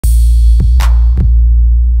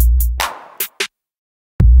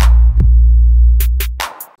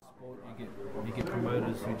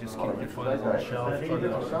shelf, try to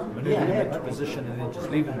maneuver them into position and then just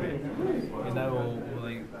leave them there. You know, or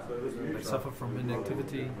they suffer from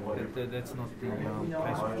inactivity. That's not the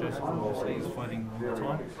case with Joseph. Obviously, he's fighting all the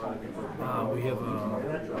time. We have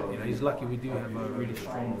he's lucky. We do have a really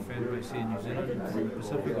strong fan base here in New Zealand, in the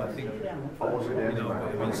Pacific. I think,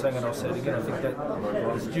 I've been saying it, I'll say it again. I think that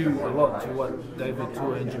is due a lot to what David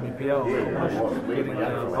Tua and Jimmy Piao getting the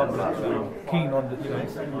public keen on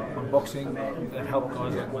on boxing and help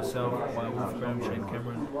guys like myself, by Wolf Graham, Shane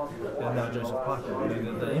Cameron, and now Joseph Parker.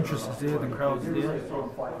 The interest is there, the crowd's there.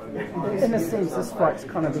 In a sense, this fight's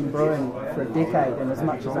kind of been brewing for a decade, and as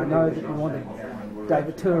much as I know that you wanted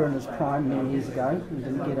David Tua in his prime many years ago, you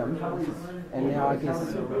didn't get him, and now I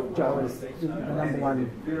guess Joe is the #1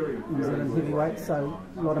 New Zealand heavyweight, so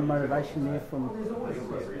a lot of motivation there for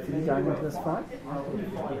you going into this fight.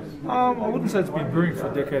 I wouldn't say it's been brewing for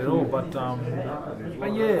a decade at all, but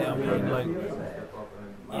yeah, I mean, like,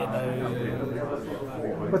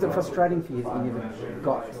 was it frustrating for you that you never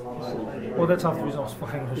got? Well, that's half the reason I was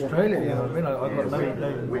fighting in Australia. You know what I mean? I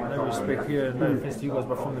got no respect here, no offense to you guys,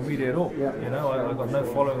 but from the media at all. You know, I got no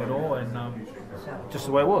following at all, and just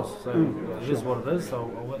the way it was. So it is what it is. So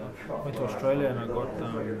I went to Australia and I got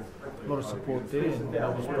a lot of support there, and I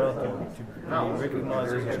was proud to be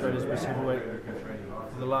recognised as Australia's best heavyweight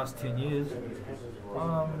for the last 10 years.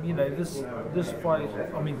 This fight,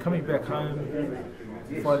 I mean, coming back home,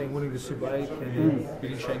 winning the Super 8 and then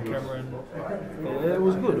beating Shane Cameron, it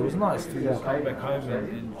was good. It was nice to come back home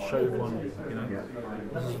and show everyone,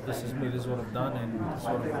 this is me, this is what I've done, and this is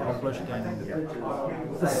what I've accomplished,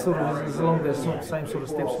 and this sort of is along the same sort of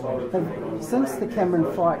steps for me. Since the Cameron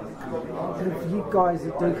fight, have you guys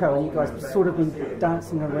at Duco and you guys sort of been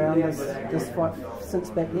dancing around this fight since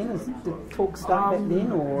back then? Did talk start back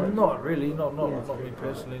then, or not really? Not me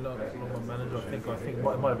personally, not my manager. I think it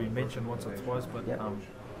might have been mentioned once or twice,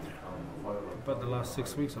 but the last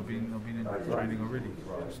 6 weeks I've been in training already,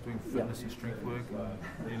 just doing fitness and strength work.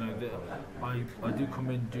 I do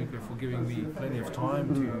commend Duco for giving me plenty of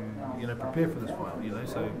time to prepare for this fight.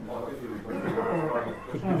 So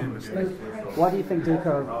could be a mistake. Why do you think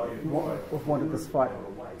Duco wanted this fight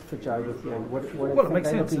for Joe with you? Well, it makes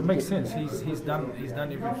sense. It makes sense. He's done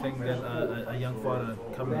everything that a young fighter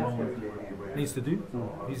coming along needs to do.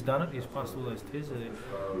 He's done it. He's passed all those tests.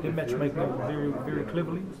 They're matchmaking very, very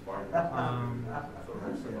cleverly.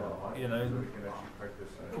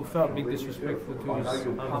 Without being disrespectful to his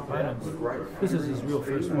other opponents, this is his real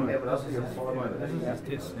first fight. This is his fight. This is his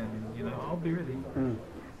test, and I'll be ready.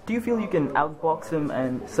 Do you feel you can outbox him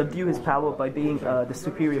and subdue his power by being the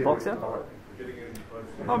superior boxer?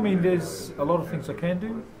 I mean, there's a lot of things I can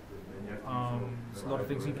do. There's a lot of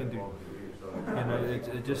things he can do.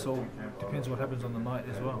 It just all depends what happens on the night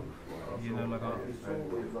as well. Like I'm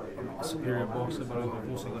a superior boxer, but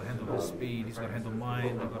I've also got to handle his speed. He's got to handle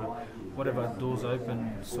mine. I've got to, whatever doors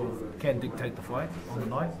open, sort of can dictate the fight on the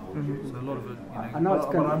night. So a lot of it, I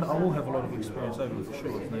will have a lot of experience over it for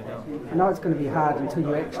sure. There's no doubt. I know it's going to be hard until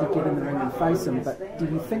you actually get in the ring and face him. But do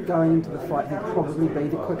you think going into the fight he'd probably be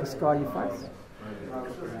the quickest guy you face?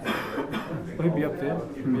 Well, he'd be up there.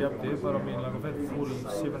 But I mean, like, I've had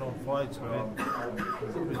 47 odd fights. I've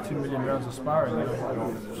had 2 million rounds of sparring.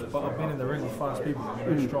 But I've been in the ring with fast people,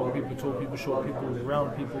 strong people, tall people, short people,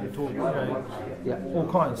 round people, tall, all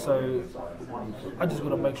kinds. So I just got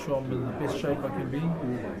to make sure I'm in the best shape I can be,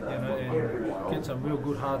 and get some real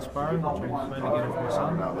good hard sparring, which I'm mainly get off my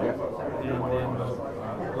son, and then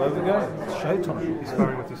go over go. It's showtime. He's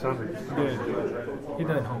sparring with your son. Yeah, he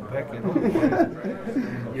don't hold back at all.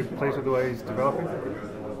 You're pleased with the way he's developing?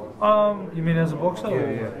 You mean as a boxer?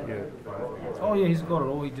 Yeah. Oh yeah, he's got it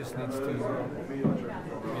all. He just needs to,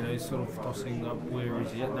 he's sort of tossing up where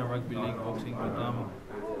is he at now, rugby league, boxing, but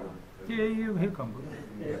he'll come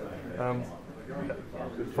good.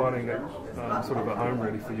 Finding it sort of a home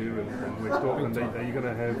really for you in West Auckland, are you going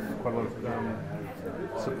to have quite a lot of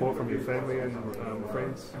support from your family and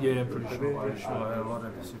friends? Yeah, I'm pretty sure. I had a lot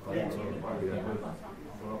of support.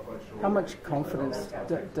 How much confidence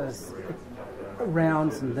does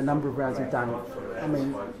rounds and the number of rounds you've done? I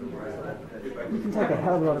mean, you can take a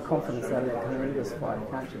hell of a lot of confidence out of that coming into this fight,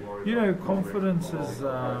 can't you? Confidence is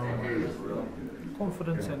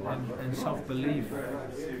confidence and self-belief.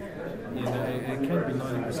 It can be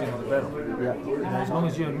 90% of the battle. As long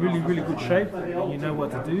as you're in really, really good shape and you know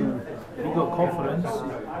what to do, you've got confidence.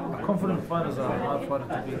 A confident fighters are a hard fighter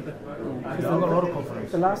to beat. Because they've got a lot of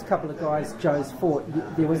confidence. The last couple of guys Joe's fought,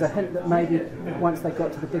 there was a hint that maybe once they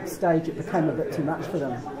got to the big stage it became a bit too much for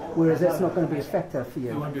them. Whereas that's not going to be a factor for It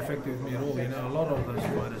you. won't be effective with me at all. You know, a lot of those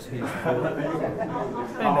fighters he's fought,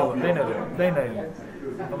 they know.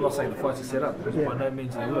 I'm not saying the fights are set up, because by no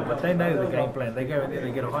means they were, but they know the game plan. They go in there,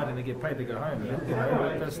 they get a height, and they get paid, they go home. You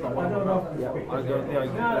know, that's not what I'm about. I go there,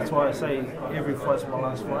 that's why I say every fight's my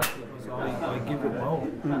last fight. I give it my all.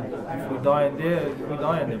 If we die in there, we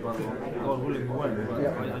die in there, but God willing we won't.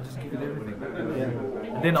 But I just give it everything.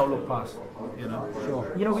 And then I'll look past, you know.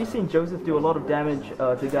 Sure. You know, we've seen Joseph do a lot of damage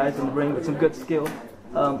to guys in the ring with some good skill.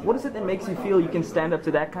 What is it that makes you feel you can stand up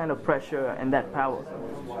to that kind of pressure and that power?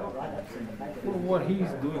 Well, what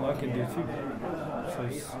he's doing, I can do too.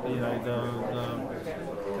 So, you know,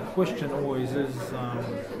 the question always is,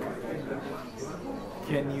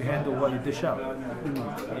 can you handle what you dish out?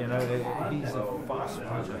 You know, he's a fast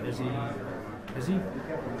puncher. Has he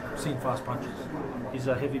seen fast punches? He's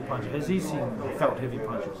a heavy puncher. Has he felt heavy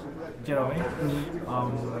punches? Do you know what I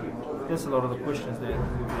mean? There's a lot of the questions that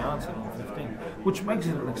will be answered on 15, which makes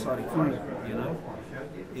it an exciting fight, you know?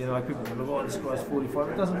 You know, like people go, oh, this guy's 45.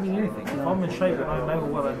 It doesn't mean anything. If I'm in shape and I know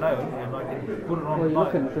what I know and I can put it on Well, the you're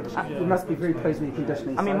night. looking, you must be very pleased with your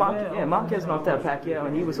conditioning. I mean, Marquez knocked out Pacquiao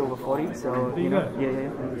and he was over 40, so, There you go. Yeah.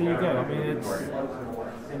 There you go. I mean,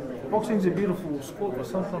 boxing's a beautiful sport, but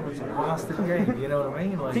sometimes it's a bastard game. You know what I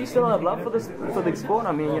mean? Like, Do you still have love for the sport?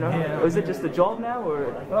 I mean, you know, or is it just a job now, or?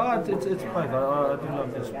 It's both. I do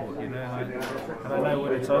love this sport, you know, and I know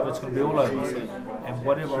when it's over, it's going to be all over. So, and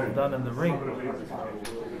whatever I've done in the ring,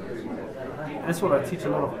 that's what I teach a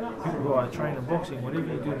lot of people who I train in boxing. Whatever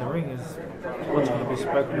you do in the ring is what's going to be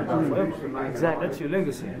spoken about forever. Exactly. That's your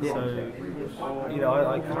legacy. Yeah. So, you know,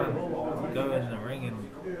 I can't go in the ring and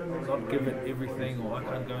not give it everything, or I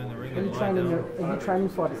can't go in the ring and lie down. Are you training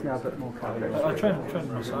fighters now a bit more coverage? I train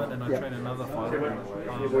my son and I train another fighter.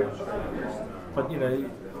 But you know,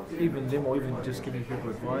 even them, or even just giving people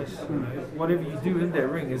advice, you know, whatever you do in that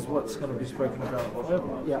ring is what's going to be spoken about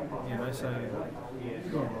forever. Yeah. You know, so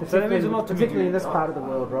Particularly, that means a lot to me. particularly in this part of the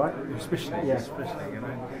world, right? Especially, Yeah.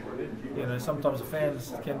 you know, sometimes the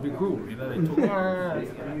fans can be cruel. You know, they talk.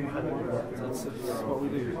 That's what we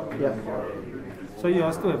do. Yeah. So yeah,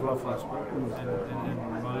 I still have love for the sport, and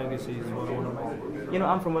my legacy is what I want to make. You know,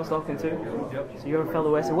 I'm from West Auckland too. Yep. So you're a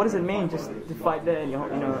fellow Western. What does it mean just to fight there in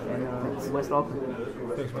West Auckland?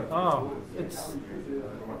 Thanks, mate. Oh,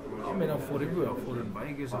 I mean, I've fought everywhere. I've fought in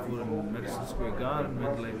Vegas, I've fought in Madison Square Garden,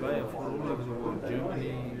 Mandalay Bay, I've fought all over the world,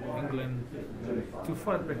 Germany, England. To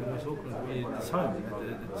fight back in West Auckland, it's home.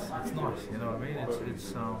 It's nice, you know what I mean?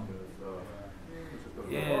 It's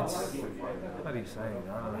how do you say it?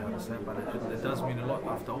 I don't know how to say it, but it does mean a lot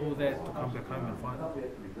after all that to come back home and fight.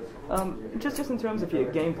 Just in terms of your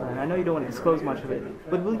game plan, I know you don't want to disclose much of it,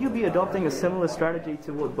 but will you be adopting a similar strategy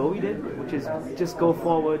to what Bowie did, which is just go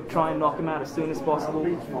forward, try and knock him out as soon as possible,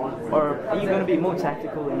 or are you going to be more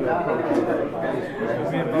tactical in your approach?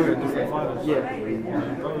 Me and Bowie are different fighters. Yeah.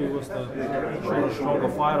 Bowie was the stronger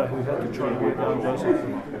fighter who had to try and wear down Joseph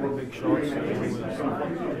with big shots.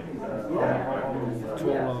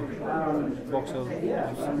 Taller boxer.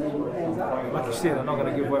 Like you said, I'm not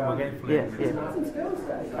going to give away my game plan.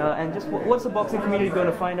 Yeah. And just what's the boxing community going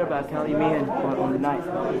to find out about Kelly Meehan on the night?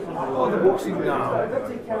 Oh, the boxing now. Let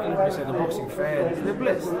me say the boxing fans, they're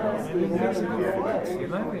blessed. I mean, it's a good fight, you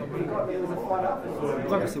know. I mean,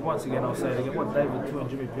 like I said, once again, I'll say it again. What David Two and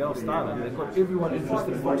Jimmy Piel started, they've got everyone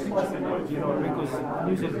interested in boxing. You know what I mean? Because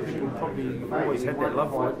New Zealand people probably always had that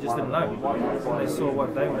love for it, just didn't know. When they saw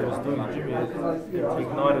what David was doing, Jimmy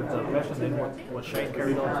ignited the passion. Then what Shane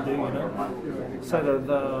carried on to do, you know. So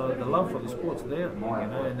the love for the sport's there, you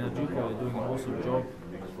know. And Juco are doing an awesome job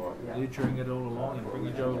nurturing it all along and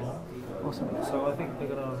bringing Joe along. Awesome. So I think they're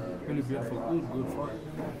going to really beautiful, good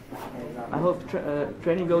fight. I hope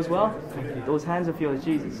training goes well. Those hands of yours,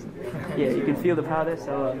 Jesus. Yeah, you can feel the power there.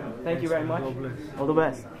 So thank you very much. God bless. All the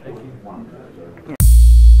best. Thank you.